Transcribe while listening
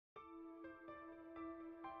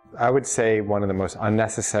I would say one of the most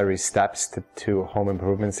unnecessary steps to home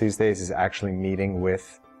improvements these days is actually meeting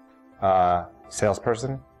with a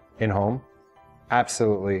salesperson in home.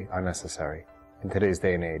 Absolutely unnecessary in today's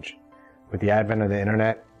day and age. With the advent of the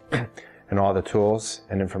internet and all the tools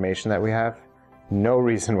and information that we have, no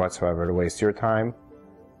reason whatsoever to waste your time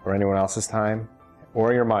or anyone else's time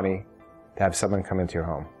or your money to have someone come into your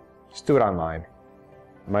home. Just do it online.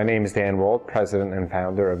 My name is Dan Wold, president and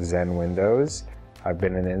founder of Zen Windows. I've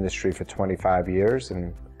been in the industry for 25 years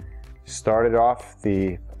and started off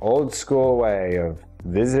the old school way of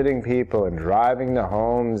visiting people and driving to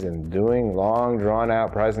homes and doing long drawn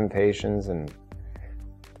out presentations, and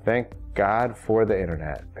thank God for the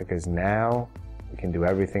internet, because now you can do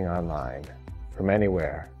everything online, from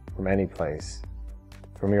anywhere, from any place,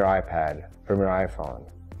 from your iPad, from your iPhone.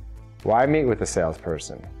 Why meet with a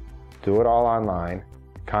salesperson? Do it all online,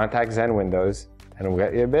 contact Zen Windows, and we'll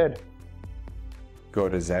get you a bid. Go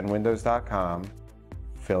to zenwindows.com,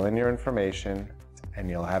 fill in your information, and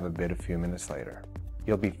you'll have a bid a few minutes later.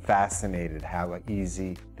 You'll be fascinated how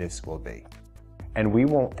easy this will be. And we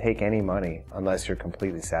won't take any money unless you're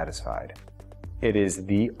completely satisfied. It is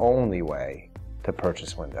the only way to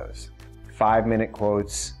purchase windows. 5-minute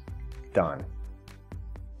quotes, done.